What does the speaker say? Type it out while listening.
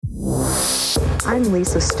I'm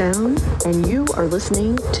Lisa Stone, and you are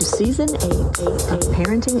listening to Season 8 of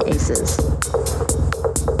Parenting Aces.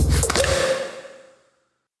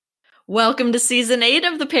 Welcome to Season 8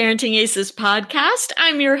 of the Parenting Aces podcast.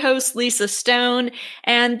 I'm your host, Lisa Stone,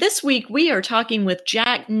 and this week we are talking with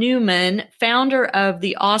Jack Newman, founder of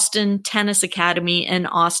the Austin Tennis Academy in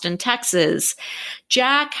Austin, Texas.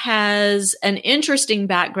 Jack has an interesting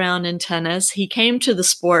background in tennis. He came to the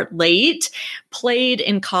sport late, played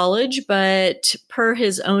in college, but per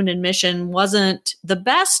his own admission, wasn't the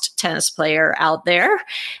best tennis player out there,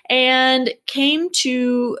 and came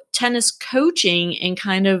to tennis coaching in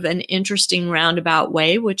kind of an interesting roundabout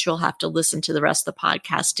way, which you'll have to listen to the rest of the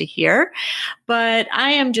podcast to hear. But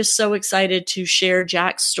I am just so excited to share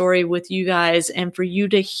Jack's story with you guys and for you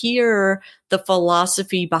to hear the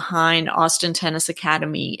philosophy behind Austin Tennis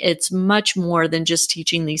Academy. It's much more than just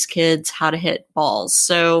teaching these kids how to hit balls.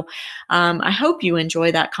 So I hope you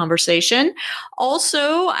enjoy that conversation.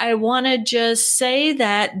 Also, I want to just say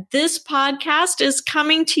that this podcast is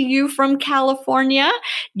coming to you from California.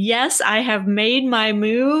 Yes, I have made my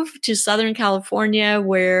move to Southern California,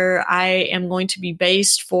 where I am going to be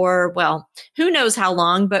based for, well, who knows how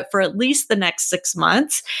long, but for at least the next 6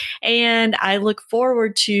 months. And I look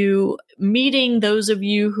forward to meeting those of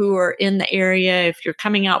you who are in the area. If you're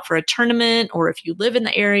coming out for a tournament or if you live in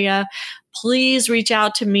the area, please reach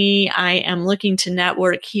out to me. I am looking to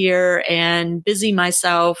network here and busy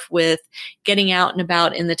myself with getting out and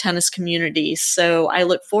about in the tennis community. So I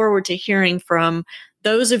look forward to hearing from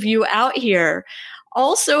those of you out here.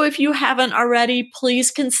 Also, if you haven't already,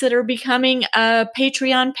 please consider becoming a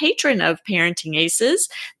Patreon patron of Parenting Aces.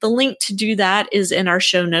 The link to do that is in our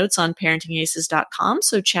show notes on parentingaces.com,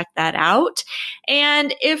 so check that out.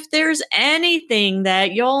 And if there's anything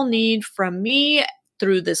that y'all need from me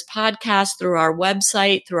through this podcast, through our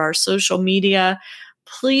website, through our social media,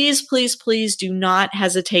 please, please, please do not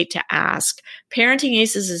hesitate to ask. Parenting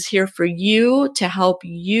Aces is here for you to help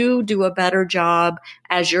you do a better job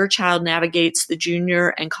as your child navigates the junior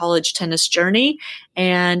and college tennis journey.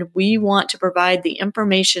 And we want to provide the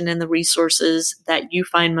information and the resources that you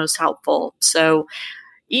find most helpful. So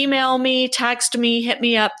email me, text me, hit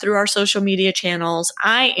me up through our social media channels.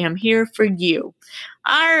 I am here for you.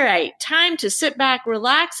 All right, time to sit back,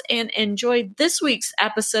 relax, and enjoy this week's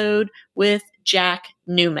episode with Jack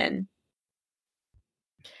Newman.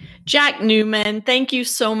 Jack Newman, thank you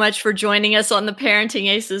so much for joining us on the Parenting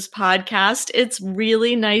Aces podcast. It's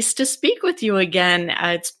really nice to speak with you again.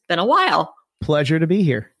 It's been a while. Pleasure to be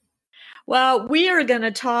here. Well, we are going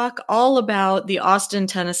to talk all about the Austin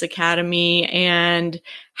Tennis Academy and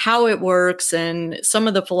how it works and some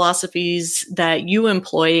of the philosophies that you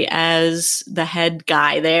employ as the head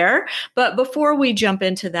guy there. But before we jump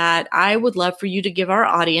into that, I would love for you to give our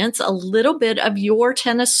audience a little bit of your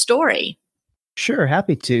tennis story. Sure,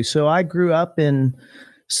 happy to. So I grew up in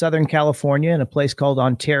Southern California in a place called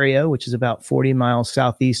Ontario, which is about 40 miles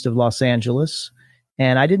southeast of Los Angeles.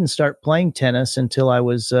 And I didn't start playing tennis until I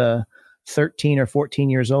was 13 or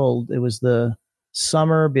 14 years old. It was the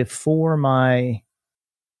summer before my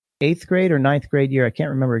 8th grade or 9th grade year. I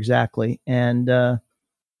can't remember exactly. And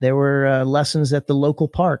there were lessons at the local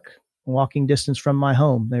park, walking distance from my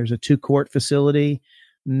home. There's a 2-court facility,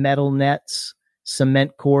 metal nets,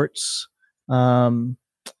 cement courts, and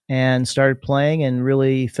started playing and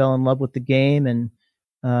really fell in love with the game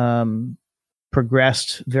and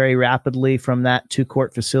progressed very rapidly from that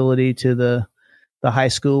 2-court facility to the high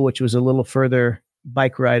school, which was a little further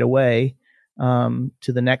bike ride away, to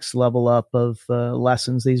the next level up of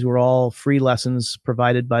lessons. These were all free lessons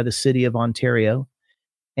provided by the city of Ontario,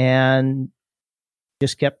 and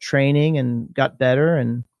just kept training and got better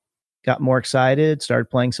and got more excited, started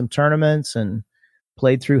playing some tournaments and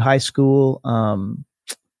played through high school,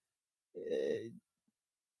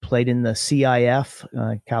 played in the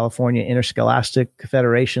CIF, California Interscholastic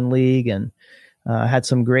Federation League, and had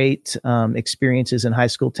some great experiences in high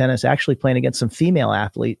school tennis, actually playing against some female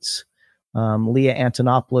athletes. Leah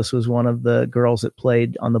Antonopoulos was one of the girls that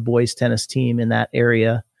played on the boys tennis team in that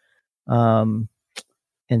area. And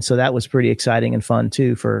so that was pretty exciting and fun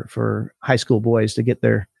too for high school boys to get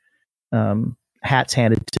their hats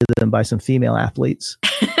handed to them by some female athletes.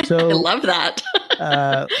 So I love that.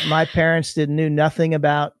 My parents knew nothing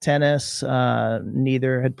about tennis.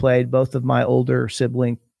 Neither had played. Both of my older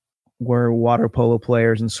siblings were water polo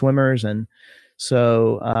players and swimmers. And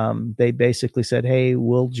so they basically said, hey,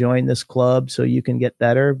 we'll join this club so you can get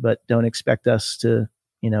better, but don't expect us to,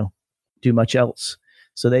 do much else.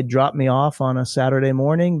 So they dropped me off on a Saturday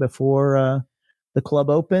morning before the club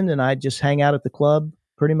opened, and I'd just hang out at the club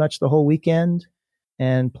pretty much the whole weekend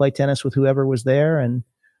and play tennis with whoever was there. And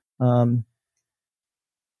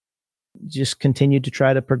just continued to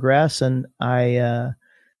try to progress. And I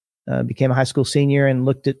became a high school senior and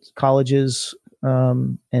looked at colleges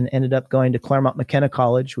and ended up going to Claremont McKenna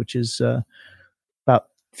College, which is about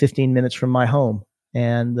 15 minutes from my home.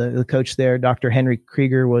 And the coach there, Dr. Henry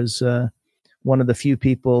Krieger, was one of the few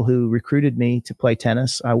people who recruited me to play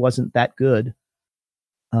tennis. I wasn't that good,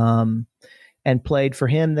 and played for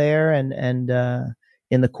him there. And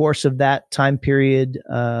in the course of that time period,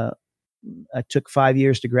 I took 5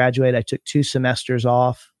 years to graduate. I took 2 semesters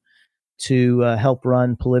off to help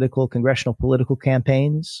run congressional political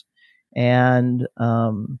campaigns. And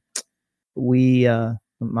my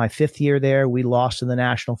 5th year there, we lost in the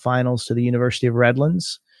national finals to the University of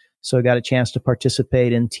Redlands. So I got a chance to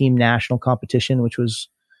participate in team national competition, which was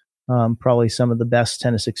probably some of the best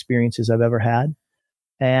tennis experiences I've ever had.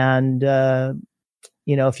 And,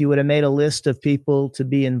 if you would have made a list of people to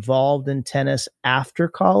be involved in tennis after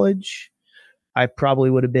college, I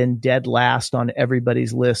probably would have been dead last on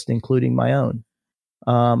everybody's list, including my own.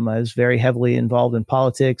 I was very heavily involved in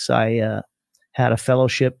politics. I had a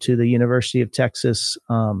fellowship to the University of Texas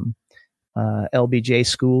LBJ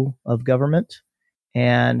School of Government,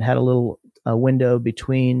 and had a little window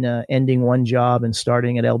between ending one job and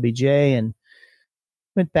starting at LBJ, and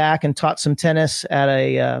went back and taught some tennis at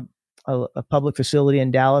a public facility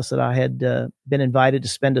in Dallas that I had been invited to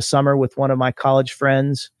spend a summer with one of my college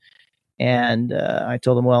friends. And I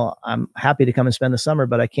told him, well, I'm happy to come and spend the summer,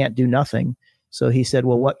 but I can't do nothing. So he said,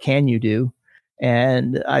 well, what can you do?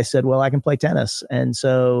 And I said, well, I can play tennis. And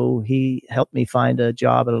so he helped me find a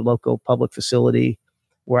job at a local public facility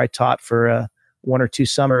where I taught for 1 or 2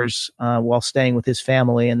 summers while staying with his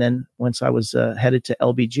family. And then once I was headed to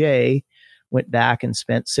LBJ, went back and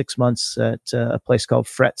spent 6 months at a place called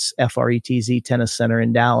Fretz, F-R-E-T-Z Tennis Center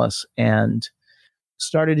in Dallas, and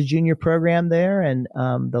started a junior program there. And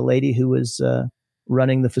the lady who was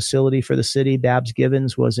running the facility for the city, Babs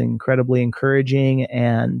Gibbons, was incredibly encouraging.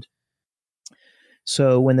 And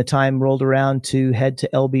so when the time rolled around to head to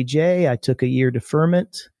LBJ, I took a year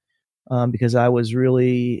deferment because I was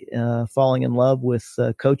really falling in love with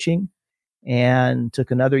coaching, and took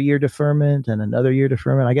another year deferment and another year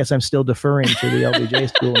deferment. I guess I'm still deferring to the LBJ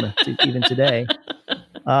school even today.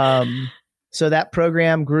 So that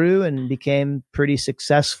program grew and became pretty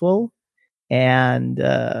successful. And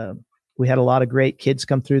we had a lot of great kids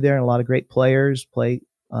come through there and a lot of great players play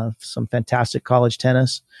some fantastic college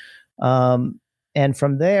tennis. And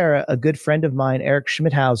from there, a good friend of mine, Eric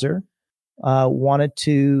Schmidhauser, wanted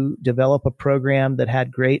to develop a program that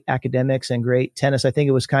had great academics and great tennis. I think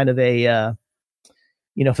it was kind of a,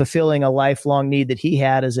 fulfilling a lifelong need that he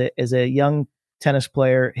had as a young tennis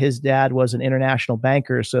player. His dad was an international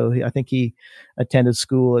banker, so I think he attended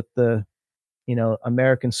school at the,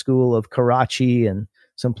 American School of Karachi and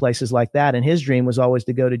some places like that. And his dream was always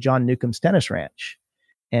to go to John Newcomb's tennis ranch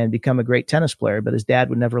and become a great tennis player. But his dad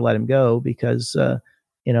would never let him go because,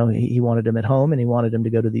 he wanted him at home and he wanted him to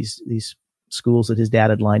go to these schools that his dad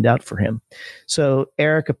had lined out for him. So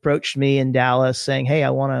Eric approached me in Dallas saying, hey, I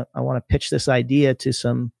want to pitch this idea to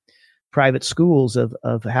some private schools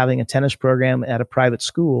of having a tennis program at a private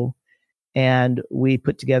school. And we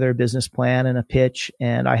put together a business plan and a pitch,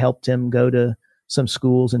 and I helped him go to some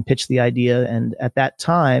schools and pitch the idea. And at that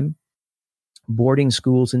time, boarding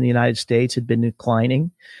schools in the United States had been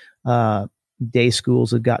declining. Day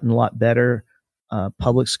schools had gotten a lot better.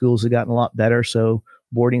 Public schools had gotten a lot better. So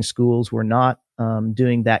boarding schools were not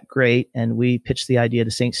doing that great. And we pitched the idea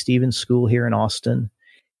to St. Stephen's School here in Austin.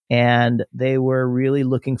 And they were really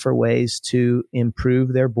looking for ways to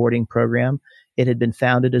improve their boarding program. It had been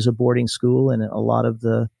founded as a boarding school, and a lot of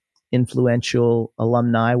the influential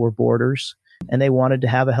alumni were boarders. And they wanted to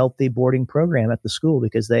have a healthy boarding program at the school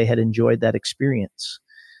because they had enjoyed that experience.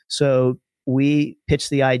 So we pitched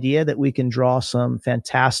the idea that we can draw some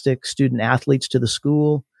fantastic student athletes to the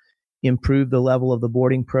school, improve the level of the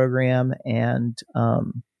boarding program, and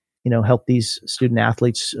help these student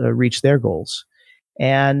athletes reach their goals.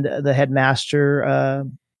 And the headmaster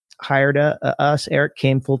hired us. Eric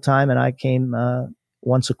came full time, and I came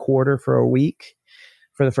once a quarter for a week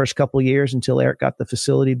for the first couple of years until Eric got the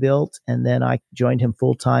facility built. And then I joined him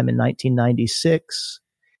full time in 1996.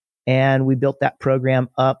 And we built that program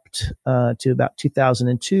up to about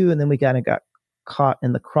 2002. And then we kind of got caught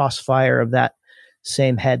in the crossfire of that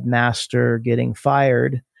same headmaster getting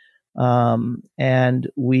fired. And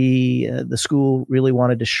the school really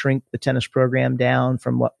wanted to shrink the tennis program down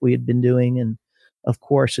from what we had been doing. And of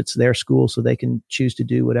course, it's their school, so they can choose to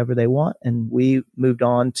do whatever they want. And we moved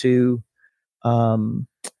on to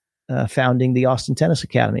founding the Austin Tennis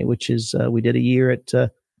Academy, which is we did a year at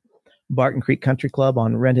Barton Creek Country Club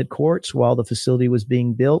on rented courts while the facility was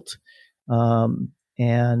being built.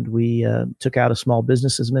 And we took out a small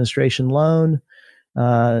business administration loan,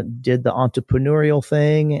 did the entrepreneurial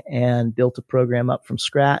thing, and built a program up from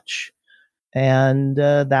scratch. And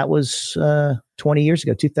that was 20 years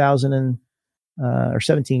ago,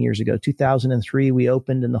 17 years ago, 2003. We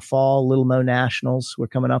opened in the fall, Little Mo Nationals. We're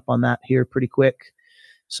coming up on that here pretty quick.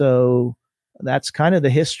 So that's kind of the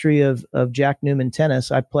history of Jack Newman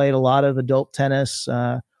Tennis. I played a lot of adult tennis.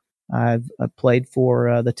 I've played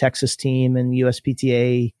for the Texas team and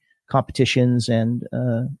USPTA competitions and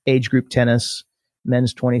age group tennis,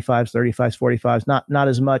 men's 25s, 35s, 45s. Not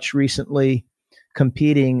as much recently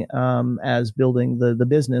competing as building the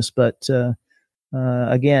business, but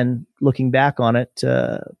again, looking back on it,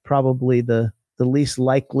 probably the least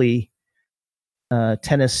likely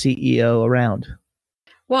tennis CEO around.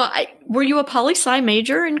 Well, were you a poli-sci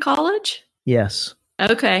major in college? Yes.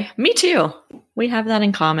 Okay, me too. We have that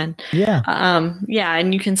in common. Yeah. Yeah,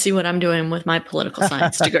 and you can see what I'm doing with my political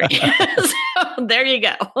science degree. So there you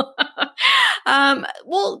go.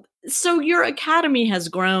 Well, so your academy has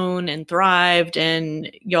grown and thrived, and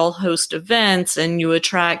y'all host events, and you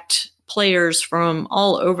attract players from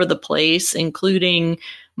all over the place, including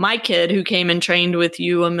my kid who came and trained with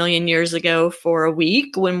you a million years ago for a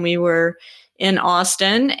week when we were in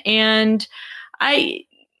Austin. And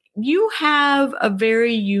you have a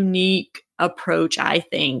very unique approach, I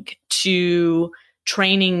think, to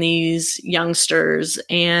training these youngsters.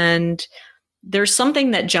 And there's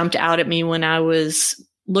something that jumped out at me when I was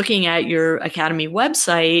looking at your academy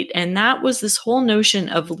website, and that was this whole notion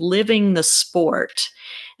of living the sport.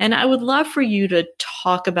 And I would love for you to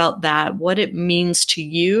talk about that, what it means to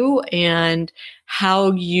you, and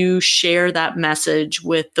how you share that message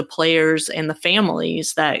with the players and the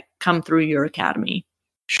families that come through your academy.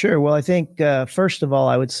 Sure. Well, I think, first of all,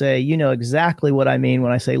 I would say, you know exactly what I mean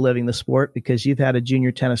when I say living the sport, because you've had a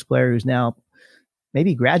junior tennis player who's now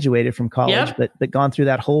maybe graduated from college, Yep. but gone through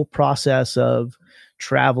that whole process of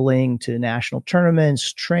traveling to national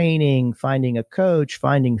tournaments, training, finding a coach,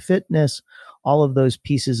 finding fitness, all of those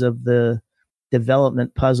pieces of the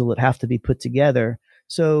development puzzle that have to be put together.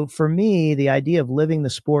 So for me, the idea of living the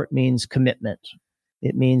sport means commitment.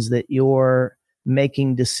 It means that you're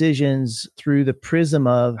making decisions through the prism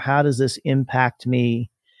of how does this impact me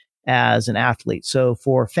as an athlete? So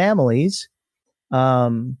for families,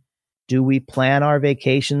 do we plan our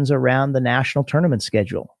vacations around the national tournament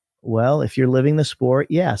schedule? Well, if you're living the sport,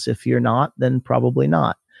 yes. If you're not, then probably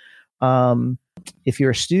not. If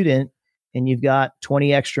you're a student and you've got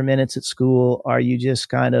 20 extra minutes at school, are you just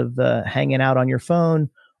kind of hanging out on your phone,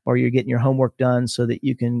 or you're getting your homework done so that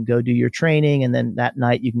you can go do your training, and then that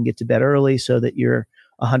night you can get to bed early so that you're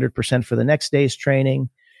 100% for the next day's training?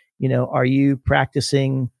 You know, are you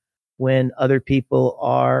practicing when other people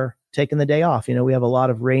are taking the day off? You know, we have a lot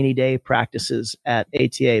of rainy day practices at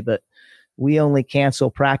ATA, but we only cancel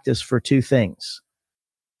practice for two things.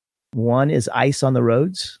 One is ice on the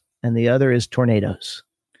roads, and the other is tornadoes.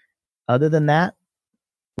 Other than that,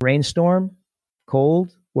 rainstorm,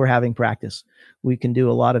 cold, we're having practice. We can do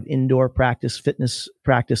a lot of indoor practice, fitness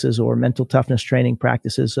practices, or mental toughness training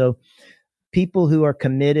practices. So people who are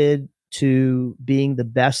committed to being the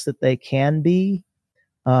best that they can be,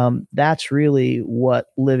 that's really what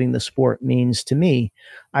living the sport means to me.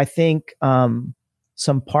 I think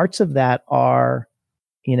some parts of that are,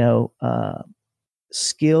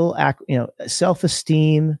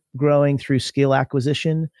 self-esteem growing through skill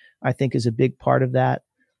acquisition, I think, is a big part of that.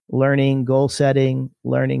 Learning goal setting,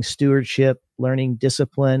 learning stewardship, learning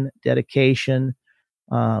discipline, dedication,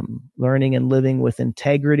 learning and living with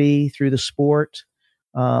integrity through the sport,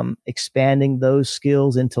 expanding those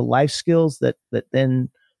skills into life skills that then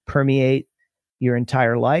permeate your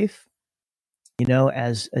entire life. You know,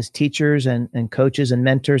 as teachers and coaches and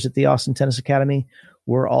mentors at the Austin Tennis Academy,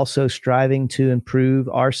 we're also striving to improve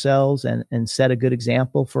ourselves and set a good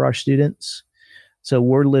example for our students. So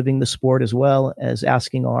we're living the sport as well as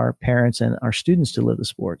asking our parents and our students to live the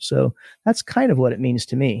sport. So that's kind of what it means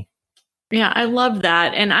to me. Yeah, I love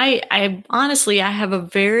that. And I honestly, I have a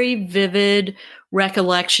very vivid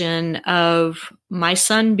recollection of my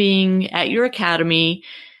son being at your academy,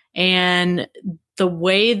 and the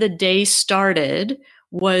way the day started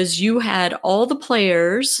was you had all the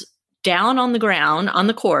players down on the ground on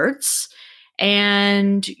the courts,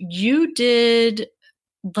 and you did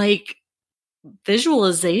like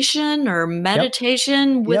visualization or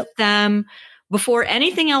meditation with them before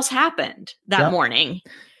anything else happened that morning.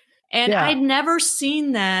 And I'd never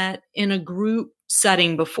seen that in a group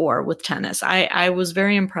setting before with tennis. I was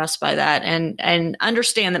very impressed by that, and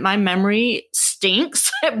understand that my memory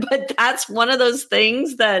stinks, but that's one of those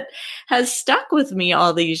things that has stuck with me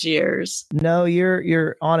all these years. No,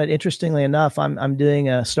 you're on it. Interestingly enough, I'm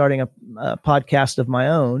doing starting a podcast of my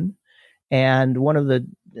own, and one of the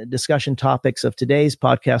discussion topics of today's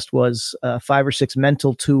podcast was 5 or 6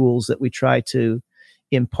 mental tools that we try to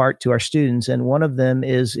impart to our students, and one of them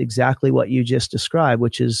is exactly what you just described,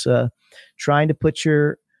 which is trying to put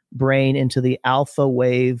your brain into the alpha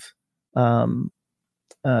wave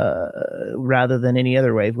rather than any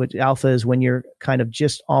other wave. Which alpha is when you're kind of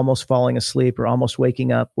just almost falling asleep or almost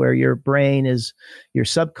waking up, where your brain is, your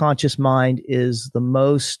subconscious mind is the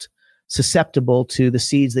most susceptible to the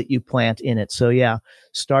seeds that you plant in it. So yeah,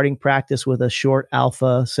 starting practice with a short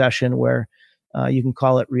alpha session where you can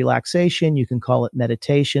call it relaxation, you can call it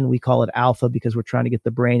meditation. We call it alpha because we're trying to get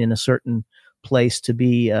the brain in a certain place to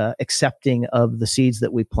be accepting of the seeds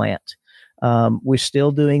that we plant. We're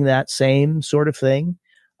still doing that same sort of thing.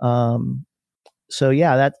 So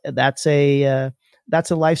yeah, that's a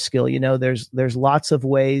life skill. You know, there's lots of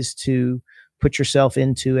ways to put yourself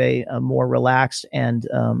into a more relaxed and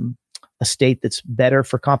a state that's better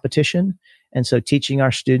for competition. And so teaching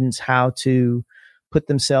our students how to put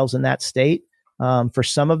themselves in that state. For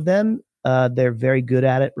some of them, they're very good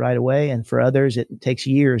at it right away. And for others, it takes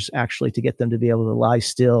years actually to get them to be able to lie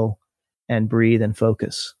still and breathe and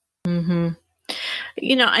focus. Mm-hmm.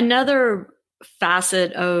 You know, another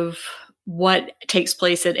facet of what takes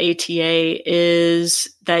place at ATA is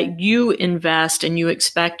that you invest and you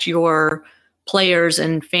expect your players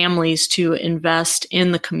and families to invest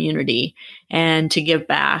in the community and to give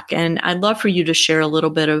back. And I'd love for you to share a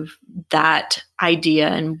little bit of that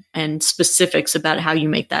idea and specifics about how you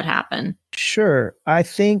make that happen. Sure. I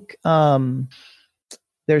think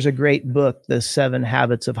there's a great book, The 7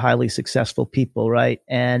 Habits of Highly Successful People, right?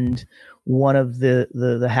 And one of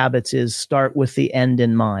the habits is start with the end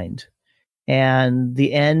in mind. And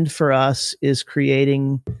the end for us is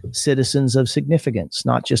creating citizens of significance,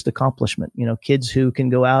 not just accomplishment. You know, kids who can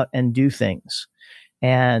go out and do things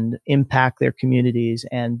and impact their communities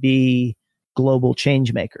and be global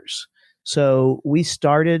change makers. So we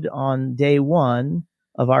started on day one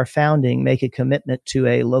of our founding, make a commitment to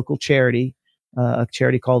a local charity, a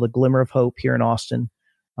charity called A Glimmer of Hope here in Austin,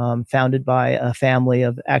 founded by a family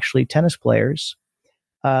of actually tennis players.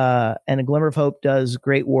 And A Glimmer of Hope does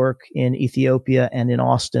great work in Ethiopia and in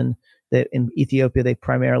Austin. In Ethiopia, they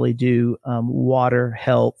primarily do water,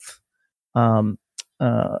 health,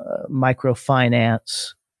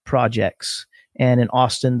 microfinance projects. And in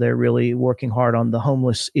Austin, they're really working hard on the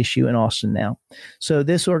homeless issue in Austin now. So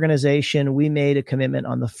this organization, we made a commitment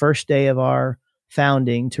on the first day of our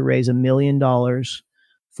founding to raise $1 million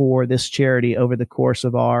for this charity over the course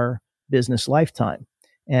of our business lifetime.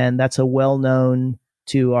 And that's a well-known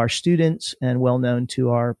to our students and well-known to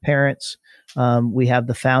our parents. We have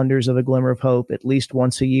the founders of A Glimmer of Hope at least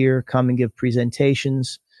once a year come and give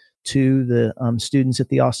presentations to the students at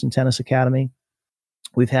the Austin Tennis Academy.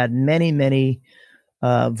 We've had many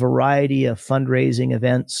variety of fundraising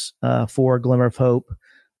events for A Glimmer of Hope.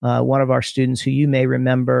 One of our students who you may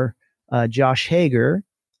remember, Josh Hager,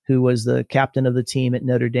 who was the captain of the team at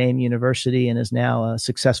Notre Dame University and is now a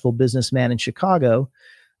successful businessman in Chicago,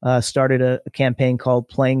 started a campaign called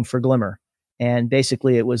Playing for Glimmer. And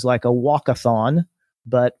basically it was like a walkathon,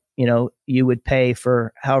 but you know, you would pay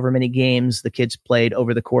for however many games the kids played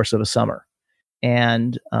over the course of a summer.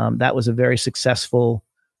 And that was a very successful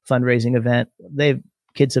fundraising event.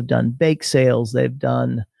 Kids have done bake sales. They've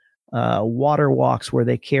done water walks where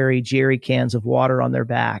they carry jerry cans of water on their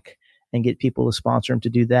back and get people to sponsor them to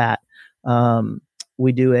do that.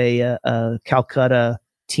 We do a Calcutta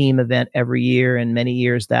team event every year, and many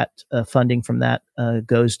years that funding from that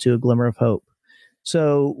goes to A Glimmer of Hope.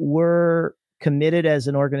 So we're committed as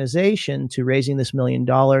an organization to raising this $1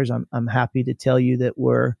 million. I'm happy to tell you that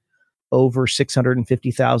we're over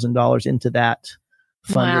 $650,000 into that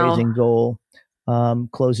fundraising goal,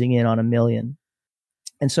 closing in on $1 million.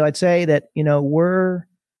 And so I'd say that, you know, we're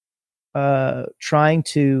trying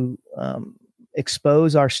to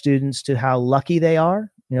expose our students to how lucky they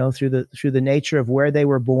are, you know, through the nature of where they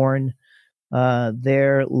were born.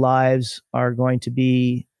 Their lives are going to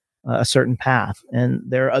be a certain path. And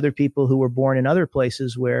there are other people who were born in other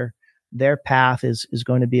places where their path is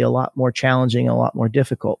going to be a lot more challenging, a lot more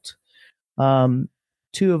difficult.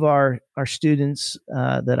 Two of our students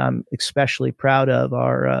that I'm especially proud of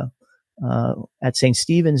are at St.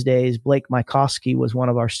 Stephen's Days. Blake Mykoski was one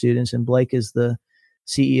of our students, and Blake is the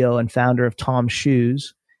CEO and founder of Tom's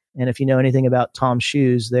Shoes. And if you know anything about Tom's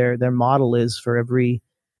Shoes, their model is for every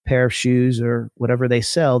pair of shoes or whatever they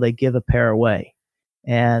sell, they give a pair away.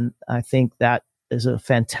 And I think that is a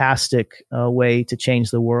fantastic way to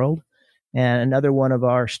change the world. And another one of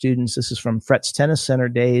our students, this is from Fretz Tennis Center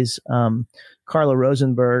days, Carla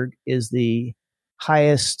Rosenberg is the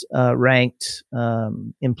highest ranked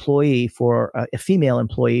employee for a female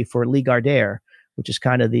employee for Lagardère, which is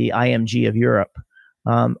kind of the IMG of Europe.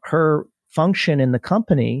 Her function in the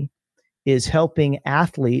company is helping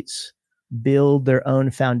athletes build their own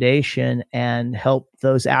foundation and help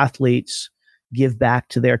those athletes give back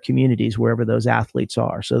to their communities wherever those athletes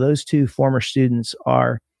are. So those two former students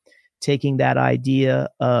are taking that idea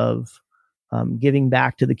of giving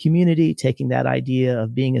back to the community, taking that idea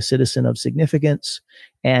of being a citizen of significance,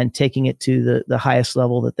 and taking it to the highest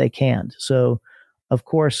level that they can. So, of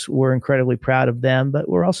course, we're incredibly proud of them, but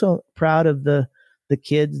we're also proud of the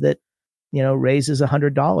kids that, raises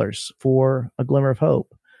 $100 for a Glimmer of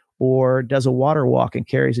Hope, or does a water walk and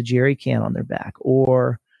carries a jerry can on their back,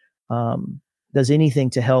 or does anything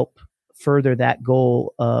to help further that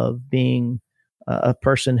goal of being a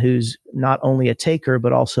person who's not only a taker,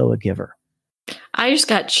 but also a giver. I just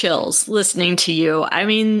got chills listening to you. I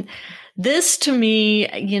mean, this to me,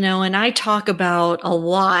 and I talk about a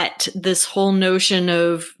lot, this whole notion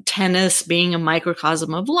of tennis being a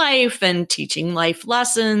microcosm of life and teaching life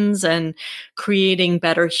lessons and creating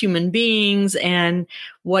better human beings. And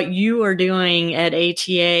what you are doing at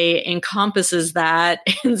ATA encompasses that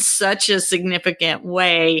in such a significant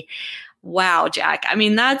way. Wow, Jack. I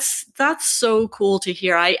mean, that's so cool to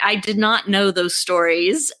hear. I did not know those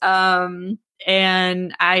stories.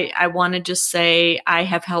 And I want to just say I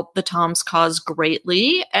have helped the Tom's cause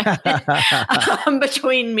greatly.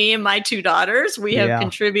 Between me and my two daughters, we have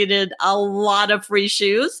contributed a lot of free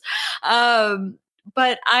shoes.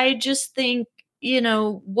 But I just think,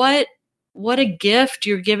 what a gift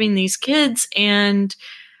you're giving these kids and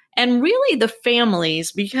really the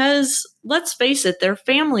families, because let's face it, there are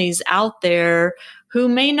families out there who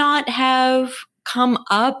may not have come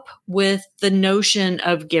up with the notion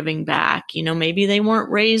of giving back. Maybe they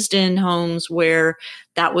weren't raised in homes where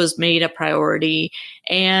that was made a priority.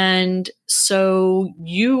 And so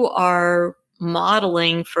you are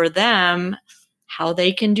modeling for them how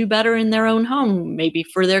they can do better in their own home, maybe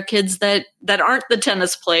for their kids that aren't the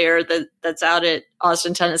tennis player that's out at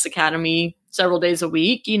Austin Tennis Academy several days a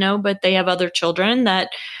week, but they have other children that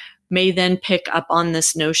may then pick up on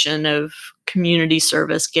this notion of community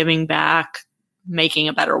service, giving back, making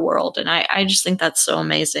a better world. And I just think that's so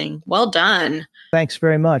amazing. Well done. Thanks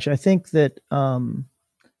very much. I think that,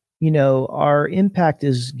 our impact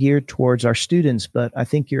is geared towards our students, but I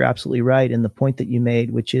think you're absolutely right in the point that you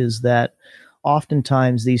made, which is that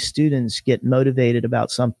oftentimes these students get motivated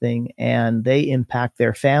about something and they impact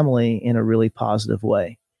their family in a really positive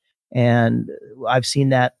way. And I've seen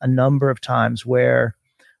that a number of times where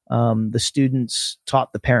the students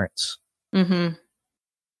taught the parents. Mm-hmm.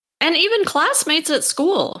 And even classmates at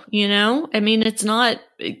school, I mean, it's not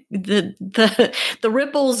the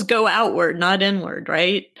ripples go outward, not inward,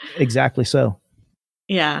 right? Exactly so.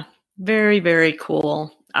 Yeah. Very, very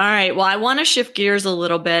cool. All right. Well, I want to shift gears a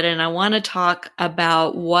little bit and I want to talk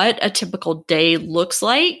about what a typical day looks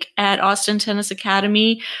like at Austin Tennis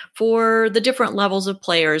Academy for the different levels of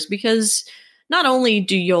players, because not only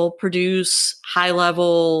do you'll produce high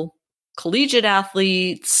level collegiate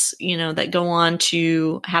athletes, that go on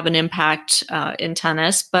to have an impact in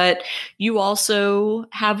tennis, but you also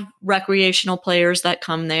have recreational players that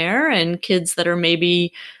come there and kids that are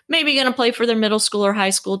maybe going to play for their middle school or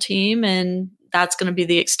high school team. And that's going to be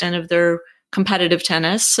the extent of their competitive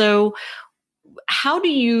tennis. So how do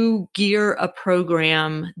you gear a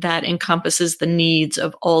program that encompasses the needs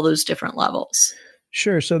of all those different levels?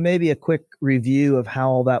 Sure. So maybe a quick review of how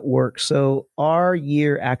all that works. So our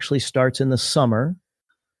year actually starts in the summer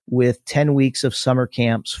with 10 weeks of summer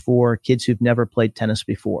camps for kids who've never played tennis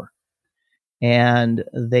before. And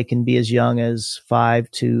they can be as young as 5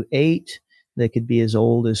 to 8. They could be as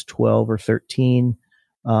old as 12 or 13.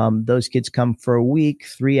 Those kids come for a week,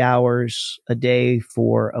 3 hours a day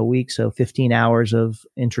for a week. So 15 hours of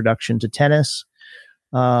introduction to tennis.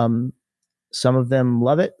 Some of them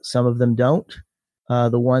love it. Some of them don't.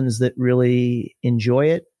 The ones that really enjoy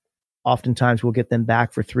it, oftentimes we'll get them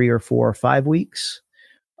back for 3 or 4 or 5 weeks.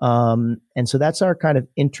 And so that's our kind of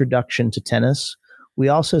introduction to tennis. We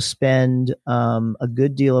also spend a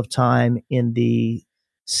good deal of time in the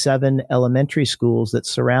 7 elementary schools that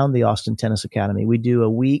surround the Austin Tennis Academy. We do a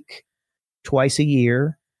week twice a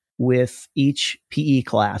year with each PE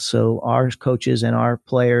class. So our coaches and our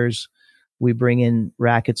players, we bring in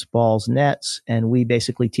rackets, balls, nets, and we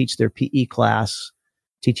basically teach their PE class,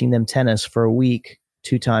 teaching them tennis for a week,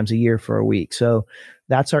 2 times a year for a week. So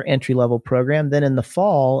that's our entry level program. Then in the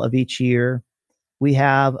fall of each year, we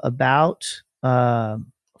have about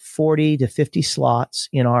 40 to 50 slots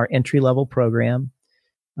in our entry-level program.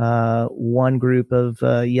 One group of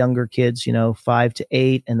younger kids, 5 to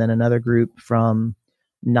 8, and then another group from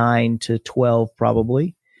 9 to 12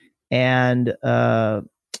 probably. And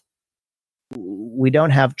we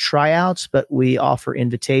don't have tryouts, but we offer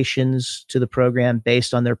invitations to the program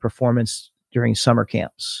based on their performance during summer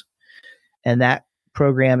camps. And that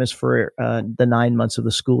program is for the 9 months of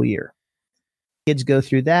the school year. Kids go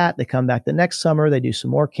through that. They come back the next summer. They do some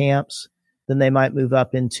more camps. Then they might move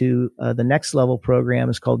up into the next level program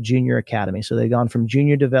is called Junior Academy. So they've gone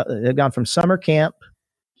from summer camp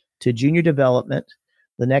to junior development.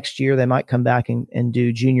 The next year they might come back and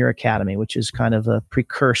do Junior Academy, which is kind of a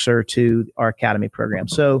precursor to our academy program.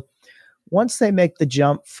 So once they make the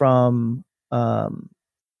jump from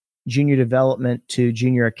junior development to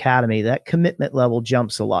Junior Academy, that commitment level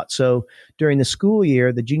jumps a lot. So during the school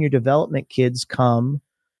year, the junior development kids come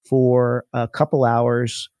for a couple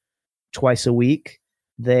hours twice a week.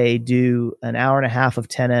 They do an hour and a half of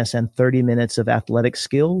tennis and 30 minutes of athletic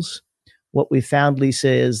skills. What we found, Lisa,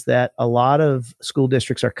 is that a lot of school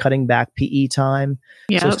districts are cutting back PE time.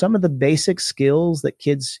 Yep. So some of the basic skills that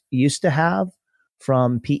kids used to have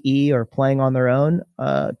from PE or playing on their own,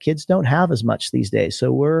 kids don't have as much these days.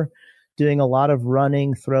 So we're doing a lot of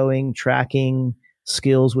running, throwing, tracking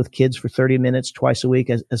skills with kids for 30 minutes twice a week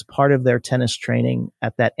as part of their tennis training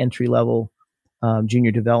at that entry-level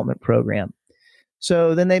junior development program.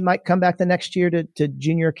 So then they might come back the next year to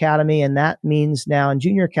Junior Academy. And that means now in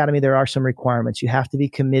Junior Academy, there are some requirements. You have to be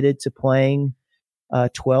committed to playing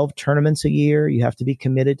 12 tournaments a year. You have to be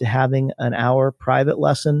committed to having an hour private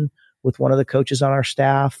lesson with one of the coaches on our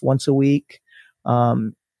staff once a week.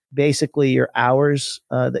 Basically, your hours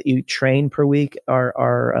that you train per week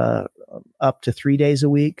are up to 3 days a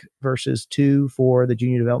week versus 2 for the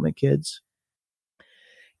junior development kids.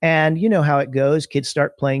 And you know how it goes. Kids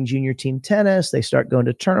start playing junior team tennis. They start going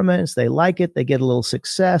to tournaments. They like it. They get a little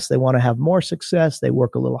success. They want to have more success. They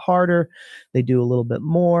work a little harder. They do a little bit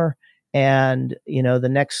more. And, the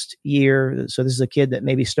next year, so this is a kid that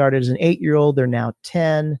maybe started as an 8-year-old. They're now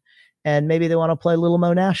 10. And maybe they want to play Little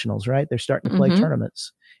Mo Nationals, right? They're starting to play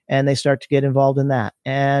tournaments. And they start to get involved in that.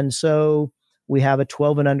 And so we have a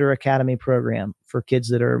 12 and under academy program for kids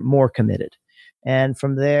that are more committed. And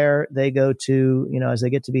from there, they go to, as they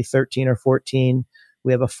get to be 13 or 14,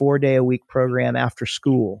 we have a 4-day-a-week program after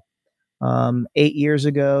school. 8 years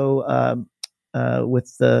ago,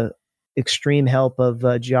 with the extreme help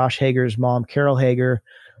of Josh Hager's mom, Carol Hager,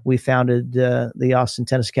 we founded the Austin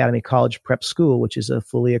Tennis Academy College Prep School, which is a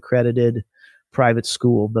fully accredited private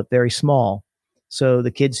school, but very small. So the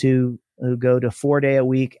kids who go to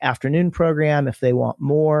 4-day-a-week afternoon program, if they want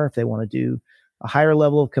more, if they want to do a higher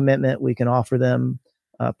level of commitment, we can offer them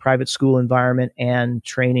a private school environment and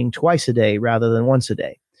training twice a day rather than once a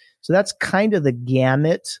day. So that's kind of the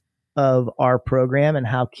gamut of our program and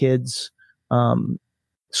how kids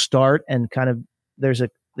start, and kind of there's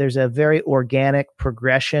a very organic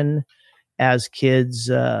progression as kids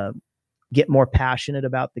get more passionate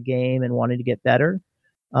about the game and wanting to get better.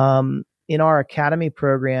 In our academy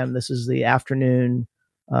program, this is the afternoon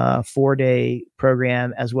 4-day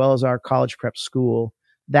program, as well as our college prep school.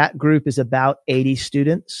 That group is about 80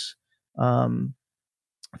 students,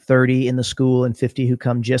 30 in the school and 50 who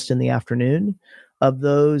come just in the afternoon. Of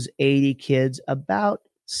those 80 kids, about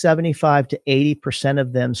 75 to 80%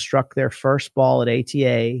 of them struck their first ball at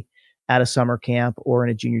ATA at a summer camp or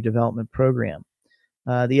in a junior development program.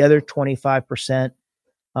 The other 25%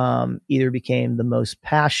 either became the most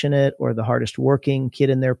passionate or the hardest working kid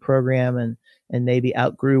in their program and maybe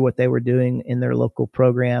outgrew what they were doing in their local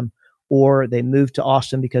program, or they moved to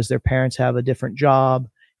Austin because their parents have a different job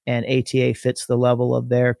and ATA fits the level of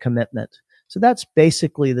their commitment. So that's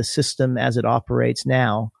basically the system as it operates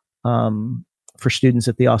now for students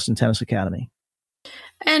at the Austin Tennis Academy.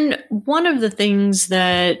 And one of the things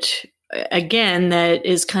that, again, that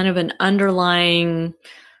is kind of an underlying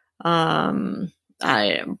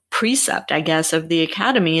precept, I guess, of the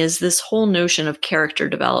academy is this whole notion of character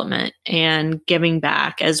development and giving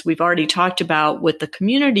back, as we've already talked about with the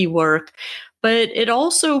community work, but it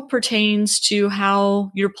also pertains to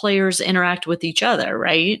how your players interact with each other,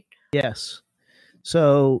 right? Yes.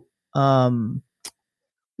 So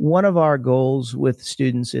one of our goals with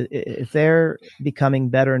students, if they're becoming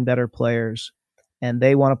better and better players and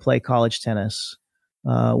they want to play college tennis,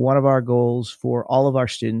 one of our goals for all of our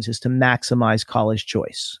students is to maximize college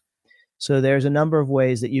choice. So there's a number of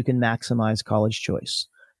ways that you can maximize college choice.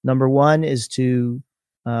 Number one is to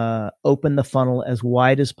open the funnel as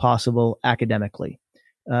wide as possible academically.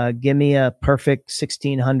 Give me a perfect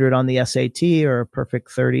 1600 on the SAT or a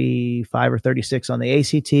perfect 35 or 36 on the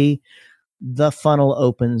ACT. The funnel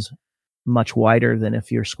opens much wider than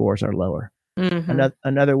if your scores are lower. Mm-hmm.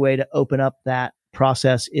 Another way to open up that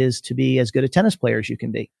process is to be as good a tennis player as you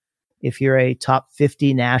can be. If you're a top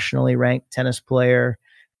 50 nationally ranked tennis player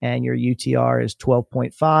and your UTR is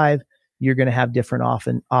 12.5, you're going to have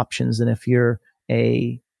different options than if you're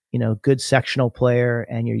a good sectional player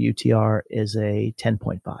and your UTR is a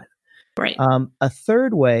 10.5. Right. A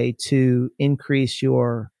third way to increase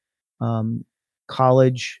your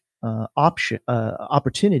college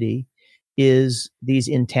opportunity is these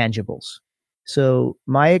intangibles. So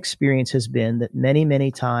my experience has been that many,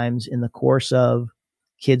 many times in the course of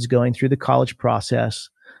kids going through the college process,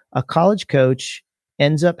 a college coach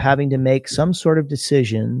ends up having to make some sort of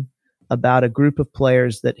decision about a group of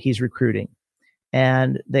players that he's recruiting.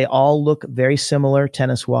 And they all look very similar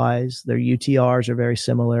tennis-wise. Their UTRs are very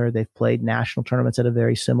similar. They've played national tournaments at a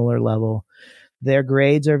very similar level. Their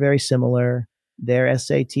grades are very similar. Their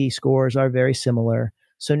SAT scores are very similar.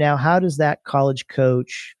 So now how does that college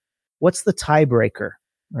coach, what's the tiebreaker,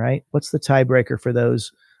 right? What's the tiebreaker for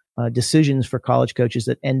those decisions for college coaches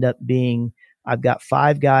that end up being, I've got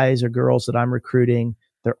 5 guys or girls that I'm recruiting.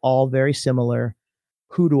 They're all very similar.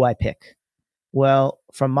 Who do I pick? Well,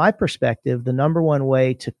 from my perspective, the number one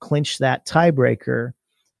way to clinch that tiebreaker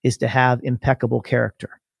is to have impeccable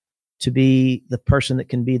character, to be the person that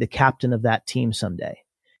can be the captain of that team someday.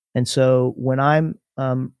 And so when I'm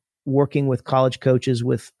working with college coaches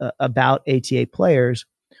with about ATA players,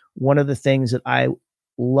 one of the things that I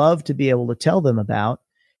love to be able to tell them about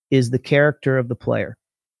is the character of the player,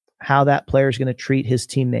 how that player is going to treat his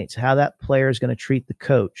teammates, how that player is going to treat the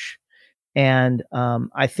coach. And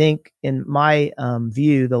I think in my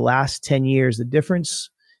view, the last 10 years, the difference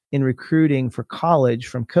in recruiting for college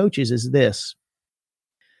from coaches is this.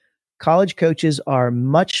 College coaches are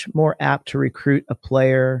much more apt to recruit a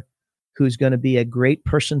player who's going to be a great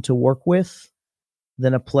person to work with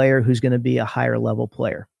than a player who's going to be a higher level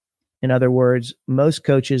player. In other words, most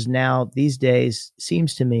coaches now these days,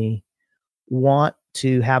 seems to me, want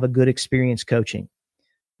to have a good experience coaching.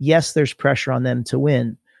 Yes, there's pressure on them to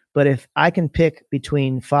win. But if I can pick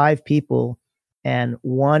between 5 people and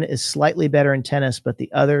one is slightly better in tennis, but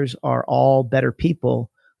the others are all better people,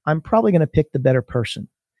 I'm probably going to pick the better person.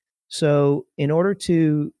 So in order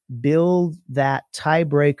to build that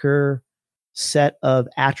tiebreaker set of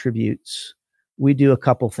attributes, we do a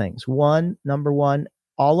couple things. Number one,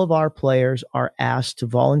 all of our players are asked to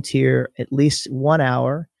volunteer at least 1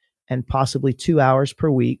 hour and possibly 2 hours per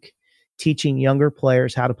week teaching younger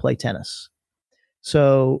players how to play tennis.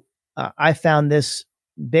 So I found this,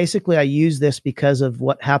 basically I use this because of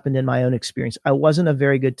what happened in my own experience. I wasn't a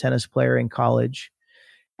very good tennis player in college.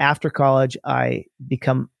 After college, I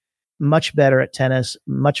become much better at tennis,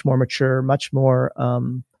 much more mature, much more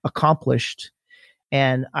accomplished.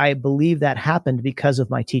 And I believe that happened because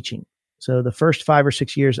of my teaching. So the first 5 or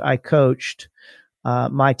 6 years I coached,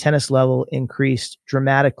 my tennis level increased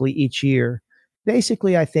dramatically each year.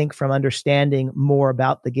 Basically, I think from understanding more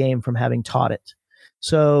about the game from having taught it.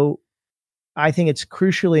 So I think it's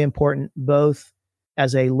crucially important both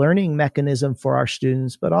as a learning mechanism for our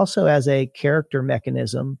students, but also as a character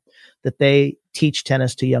mechanism that they teach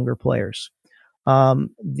tennis to younger players.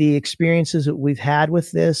 The experiences that we've had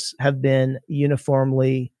with this have been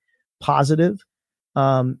uniformly positive.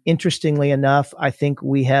 Interestingly enough, I think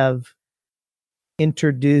we have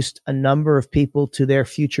introduced a number of people to their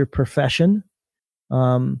future profession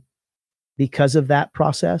because of that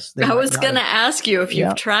process. I was going to ask you if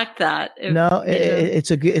you've tracked that.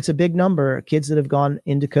 It's a big number. Kids that have gone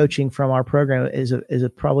into coaching from our program is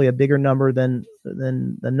probably a bigger number than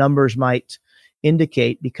the numbers might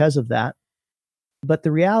indicate because of that. But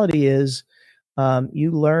the reality is,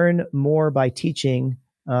 you learn more by teaching.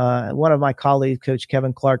 One of my colleagues, Coach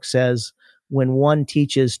Kevin Clark, says, when one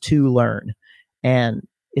teaches, two learn. And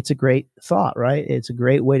it's a great thought, right? It's a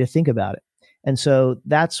great way to think about it. And so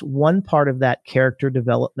that's one part of that character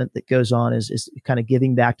development that goes on is kind of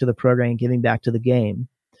giving back to the program and giving back to the game.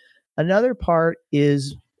 Another part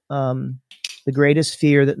is the greatest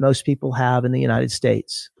fear that most people have in the United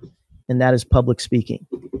States, and that is public speaking.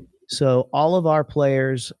 So all of our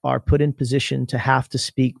players are put in position to have to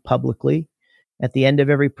speak publicly. At the end of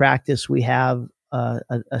every practice, we have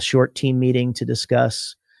a short team meeting to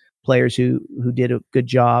discuss players who did a good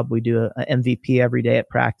job. We do a MVP every day at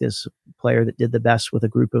practice, player that did the best with a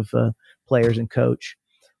group of players and coach.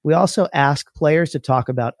 We also ask players to talk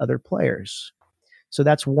about other players. So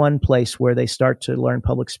that's one place where they start to learn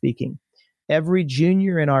public speaking. Every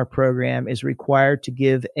junior in our program is required to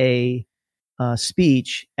give a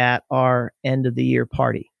speech at our end of the year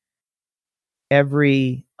party.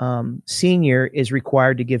 Every senior is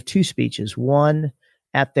required to give 2 speeches, one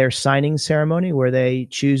at their signing ceremony where they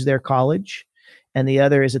choose their college, and the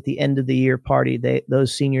other is at the end of the year party.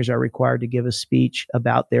 Those seniors are required to give a speech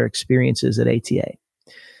about their experiences at ATA.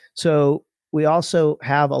 So we also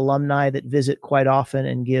have alumni that visit quite often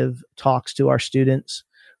and give talks to our students.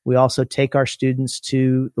 We also take our students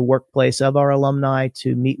to the workplace of our alumni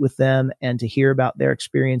to meet with them and to hear about their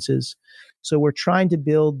experiences. So we're trying to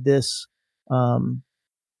build this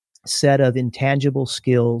set of intangible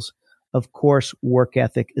skills. Of course, work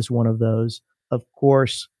ethic is one of those. Of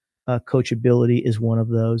course, coachability is one of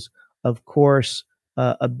those. Of course,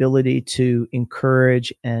 ability to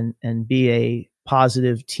encourage and be a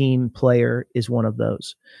positive team player is one of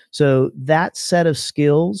those. So that set of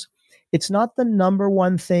skills, it's not the number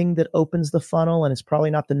one thing that opens the funnel, and it's probably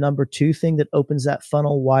not the number 2 thing that opens that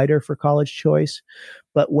funnel wider for college choice.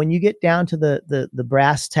 But when you get down to the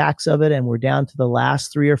brass tacks of it, and we're down to the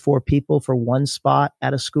last 3 or 4 people for one spot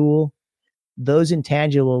at a school, those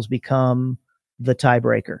intangibles become the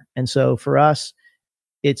tiebreaker. And so for us,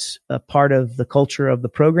 it's a part of the culture of the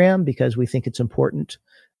program because we think it's important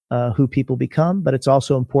who people become, but it's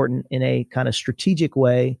also important in a kind of strategic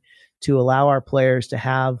way to allow our players to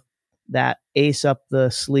have that ace up the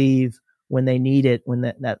sleeve when they need it, when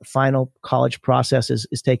that final college process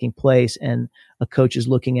is taking place and a coach is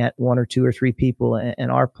looking at 1 or 2 or 3 people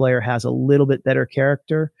and our player has a little bit better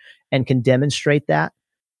character and can demonstrate that,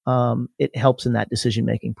 it helps in that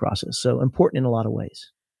decision-making process. So important in a lot of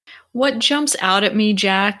ways. What jumps out at me,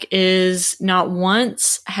 Jack, is not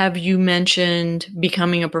once have you mentioned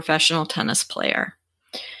becoming a professional tennis player.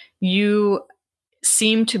 You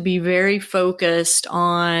seem to be very focused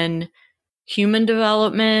on human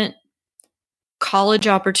development, college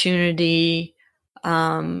opportunity,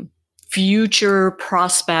 future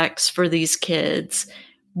prospects for these kids,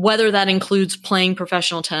 whether that includes playing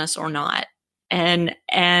professional tennis or not. And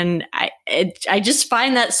I just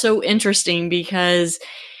find that so interesting because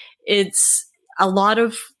it's a lot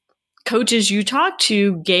of coaches you talk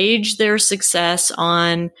to gauge their success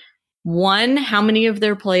on, one, how many of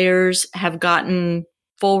their players have gotten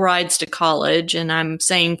full rides to college. And I'm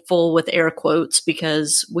saying full with air quotes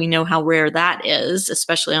because we know how rare that is,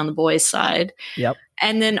 especially on the boys' side. Yep.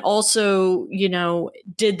 And then also,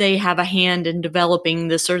 did they have a hand in developing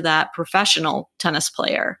this or that professional tennis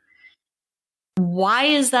player? Why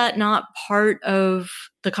is that not part of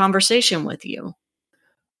the conversation with you?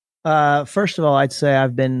 First of all, I'd say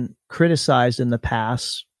I've been criticized in the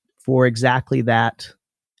past for exactly that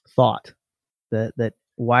thought, that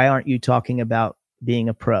why aren't you talking about being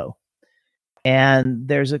a pro? And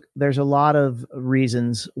there's a lot of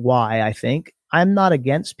reasons why. I think I'm not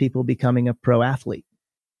against people becoming a pro athlete.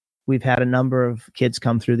 We've had a number of kids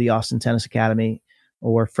come through the Austin Tennis Academy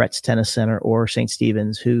or Fretz Tennis Center or St.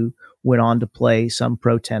 Stephen's who went on to play some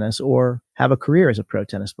pro tennis or have a career as a pro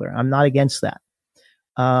tennis player. I'm not against that.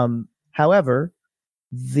 However,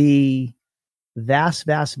 the vast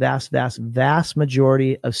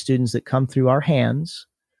majority of students that come through our hands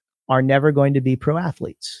are never going to be pro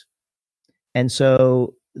athletes. And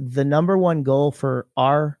so the number one goal for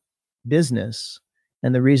our business,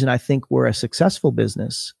 and the reason I think we're a successful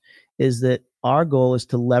business, is that our goal is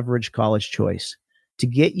to leverage college choice, to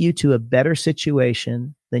get you to a better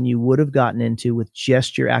situation than you would have gotten into with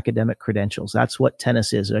just your academic credentials. That's what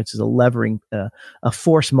tennis is. It's a levering, a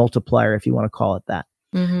force multiplier, if you want to call it that.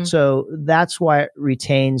 Mm-hmm. So that's why it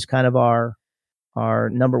retains kind of our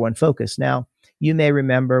number one focus. Now, you may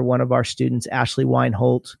remember one of our students, Ashley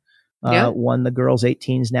Weinholt, won the girls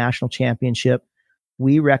 18s national championship.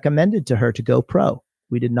 We recommended to her to go pro.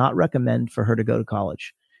 We did not recommend for her to go to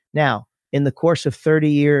college. Now, in the course of 30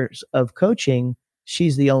 years of coaching,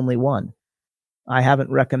 she's the only one. I haven't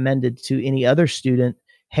recommended to any other student,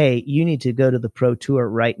 hey, you need to go to the pro tour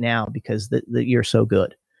right now because you're so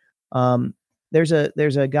good. There's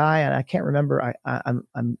a guy, and I can't remember.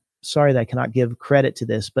 I'm sorry that I cannot give credit to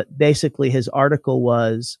this, but basically his article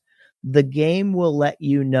was, the game will let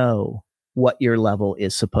you know what your level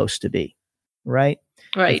is supposed to be, right?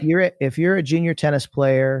 Right. If you're a junior tennis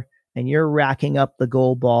player and you're racking up the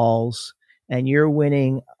gold balls and you're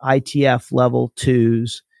winning ITF level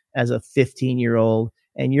 2s as a 15-year-old,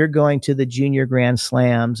 and you're going to the junior grand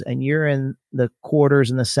slams and you're in the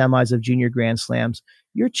quarters and the semis of junior grand slams,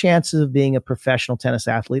 your chances of being a professional tennis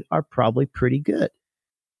athlete are probably pretty good.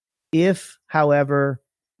 If, however,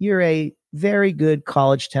 you're a very good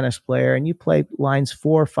college tennis player and you play lines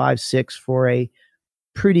 4, 5, 6 for a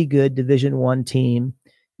pretty good Division I team,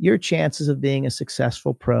 your chances of being a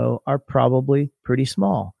successful pro are probably pretty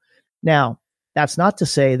small. Now, that's not to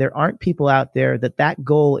say there aren't people out there that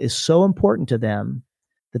goal is so important to them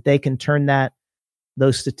that they can turn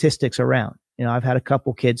those statistics around. I've had a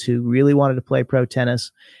couple kids who really wanted to play pro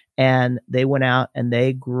tennis, and they went out and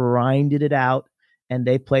they grinded it out, and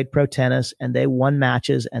they played pro tennis, and they won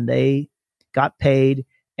matches, and they got paid,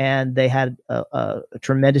 and they had a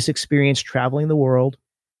tremendous experience traveling the world.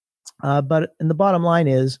 But the bottom line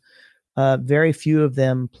is, very few of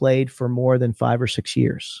them played for more than 5 or 6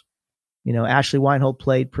 years. Ashley Weinhold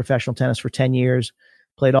played professional tennis for 10 years,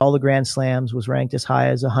 played all the Grand Slams, was ranked as high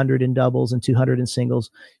as 100 in doubles and 200 in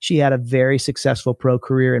singles. She had a very successful pro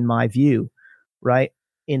career, in my view, right?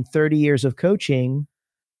 In 30 years of coaching,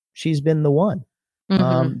 she's been the one.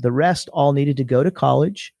 Mm-hmm. The rest all needed to go to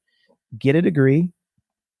college, get a degree,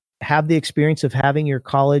 have the experience of having your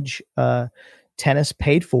college tennis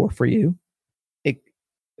paid for you,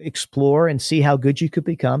 explore and see how good you could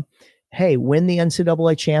become. Hey, win the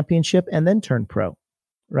NCAA championship and then turn pro,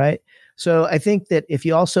 right? So I think that if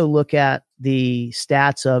you also look at the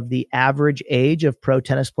stats of the average age of pro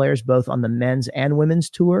tennis players, both on the men's and women's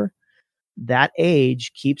tour, that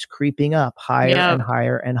age keeps creeping up higher and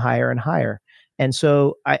higher and higher and higher. And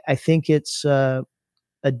so I think it's a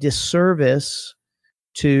disservice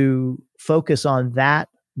to focus on that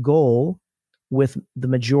goal with the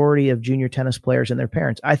majority of junior tennis players and their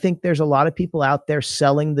parents. I think there's a lot of people out there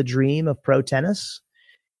selling the dream of pro tennis,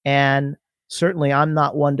 and certainly I'm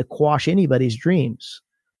not one to quash anybody's dreams,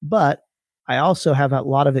 but I also have a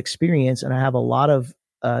lot of experience, and I have a lot of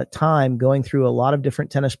time going through a lot of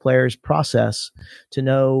different tennis players' process to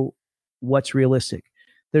know what's realistic.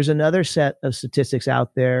 There's another set of statistics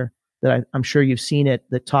out there that I'm sure you've seen it,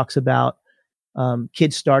 that talks about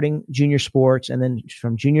kids starting junior sports, and then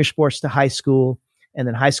from junior sports to high school, and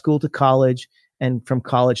then high school to college, and from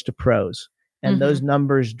college to pros. And those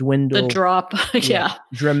numbers dwindle. The drop,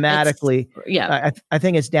 dramatically. I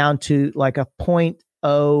think it's down to like a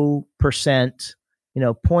 0.0%,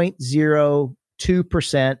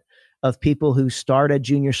 0.02% of people who start a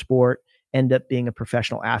junior sport end up being a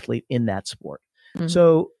professional athlete in that sport. Mm-hmm.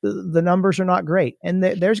 So the numbers are not great. And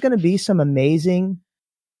there's going to be some amazing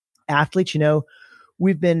athletes.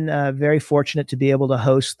 We've been very fortunate to be able to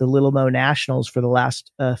host the Little Mo Nationals for the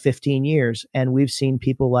last 15 years. And we've seen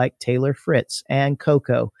people like Taylor Fritz and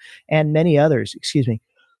Coco and many others,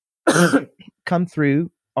 come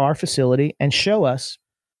through our facility and show us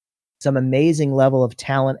some amazing level of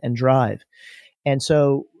talent and drive. And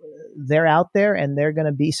so they're out there and they're going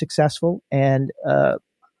to be successful. And I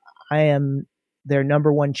am their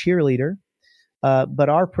number one cheerleader. But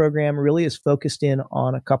our program really is focused in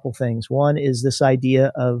on a couple things. One is this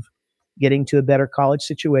idea of getting to a better college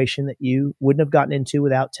situation that you wouldn't have gotten into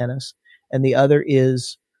without tennis. And the other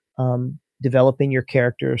is developing your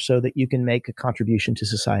character so that you can make a contribution to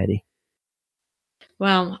society.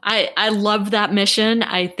 Well, I love that mission.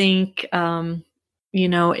 I think,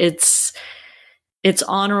 it's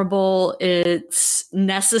honorable. It's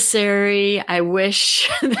necessary. I wish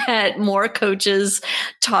that more coaches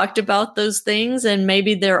talked about those things, and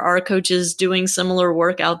maybe there are coaches doing similar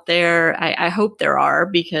work out there. I hope there are,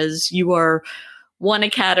 because you are one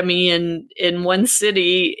academy in one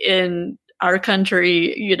city in our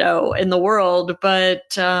country, in the world.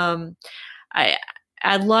 But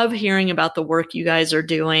I love hearing about the work you guys are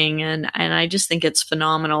doing, and I just think it's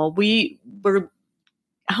phenomenal. We're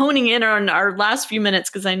honing in on our last few minutes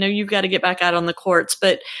because I know you've got to get back out on the courts.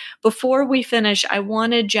 But before we finish, I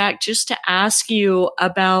wanted, Jack, just to ask you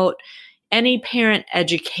about any parent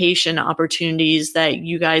education opportunities that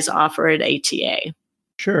you guys offer at ATA.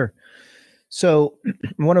 Sure. So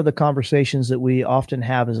one of the conversations that we often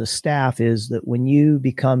have as a staff is that when you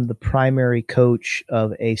become the primary coach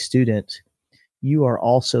of a student, you are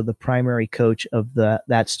also the primary coach of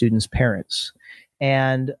that student's parents.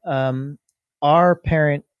 And our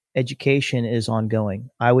parent education is ongoing.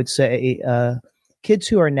 I would say kids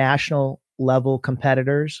who are national level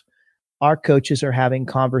competitors, our coaches are having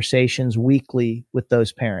conversations weekly with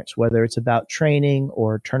those parents, whether it's about training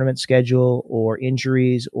or tournament schedule or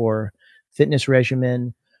injuries or fitness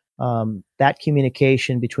regimen. That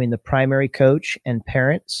communication between the primary coach and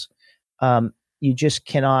parents, you just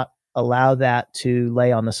cannot allow that to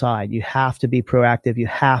lay on the side. You have to be proactive. You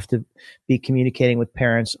have to be communicating with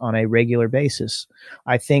parents on a regular basis.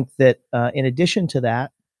 I think that in addition to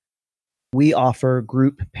that, we offer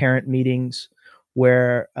group parent meetings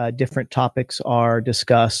where different topics are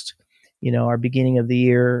discussed. Our beginning of the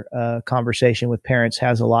year conversation with parents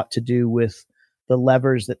has a lot to do with the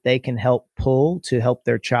levers that they can help pull to help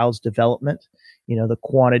their child's development. The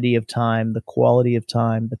quantity of time, the quality of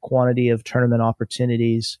time, the quantity of tournament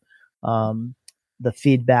opportunities, the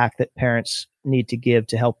feedback that parents need to give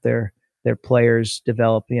to help their players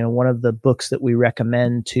develop. One of the books that we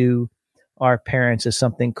recommend to our parents is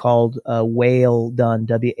something called Whale Done,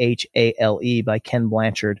 WHALE, by Ken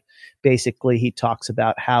Blanchard. Basically, he talks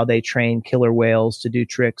about how they train killer whales to do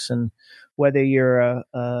tricks, and whether you're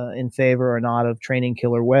in favor or not of training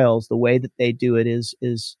killer whales, the way that they do it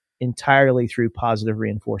is entirely through positive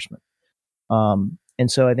reinforcement. And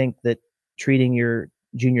so I think that treating your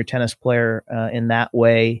junior tennis player in that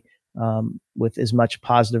way, with as much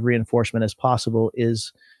positive reinforcement as possible,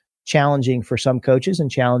 is challenging for some coaches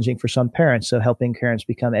and challenging for some parents. So helping parents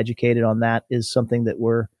become educated on that is something that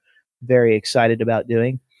we're very excited about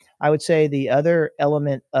doing. I would say the other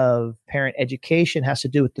element of parent education has to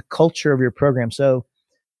do with the culture of your program. So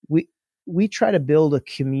we try to build a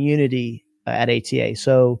community at ATA.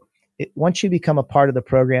 So once you become a part of the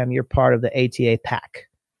program, you're part of the ATA pack.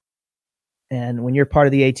 And when you're part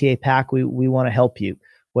of the ATA pack, we want to help you,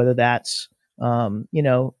 whether that's,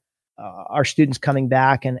 our students coming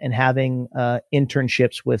back and having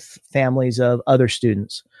internships with families of other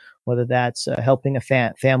students, whether that's helping a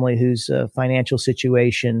family whose financial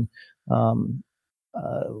situation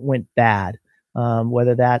went bad,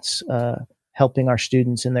 whether that's helping our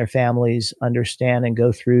students and their families understand and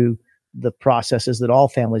go through the processes that all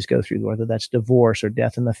families go through, whether that's divorce or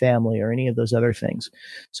death in the family or any of those other things.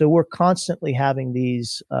 So we're constantly having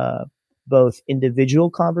these both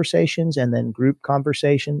individual conversations and then group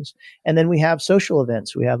conversations. And then we have social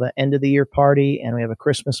events. We have an end of the year party and we have a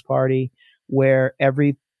Christmas party where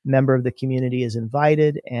every member of the community is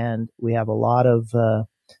invited, and we have a lot of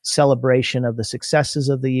celebration of the successes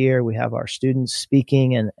of the year. We have our students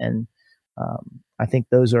speaking, and I think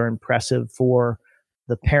those are impressive for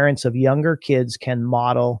the parents of younger kids can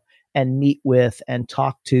model and meet with and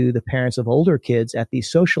talk to the parents of older kids at these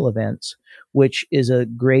social events, which is a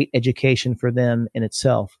great education for them in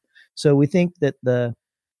itself. So we think that the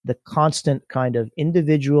constant kind of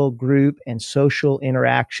individual, group, and social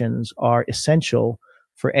interactions are essential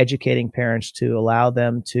for educating parents to allow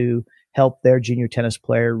them to help their junior tennis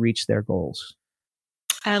player reach their goals.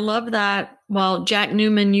 I love that. Well, Jack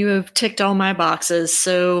Newman, you have ticked all my boxes.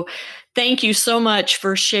 So thank you so much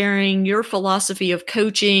for sharing your philosophy of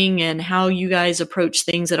coaching and how you guys approach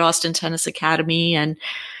things at Austin Tennis Academy, and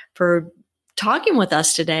for talking with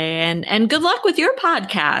us today. And good luck with your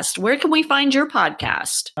podcast. Where can we find your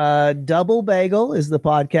podcast? Double Bagel is the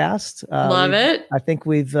podcast. Love it. I think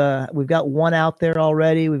we've got one out there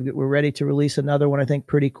already. We're ready to release another one, I think,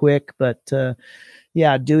 pretty quick. But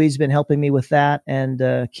yeah, Dewey's been helping me with that,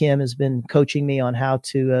 and Kim has been coaching me on how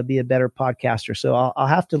to be a better podcaster. So I'll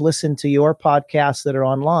have to listen to your podcasts that are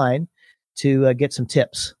online to get some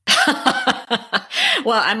tips.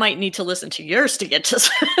 Well, I might need to listen to yours to get to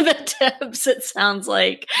some of the tips. It sounds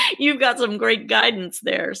like you've got some great guidance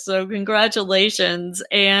there. So congratulations.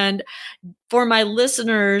 And for my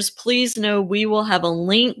listeners, please know we will have a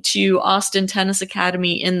link to Austin Tennis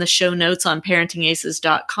Academy in the show notes on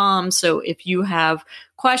parentingaces.com. So if you have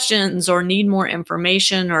questions or need more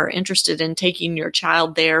information or interested in taking your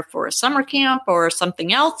child there for a summer camp or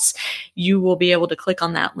something else, you will be able to click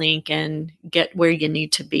on that link and get where you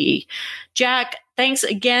need to be. Jack, thanks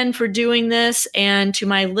again for doing this. And to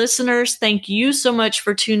my listeners, thank you so much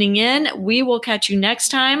for tuning in. We will catch you next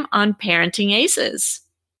time on Parenting Aces.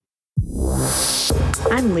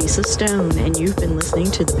 I'm Lisa Stone, and you've been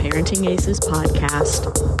listening to the Parenting Aces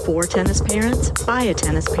podcast. For tennis parents, by a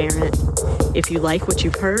tennis parent. If you like what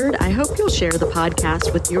you've heard, I hope you'll share the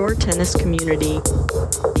podcast with your tennis community.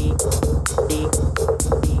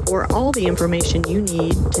 For all the information you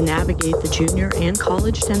need to navigate the junior and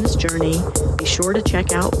college tennis journey, be sure to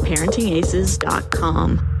check out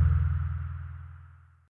parentingaces.com.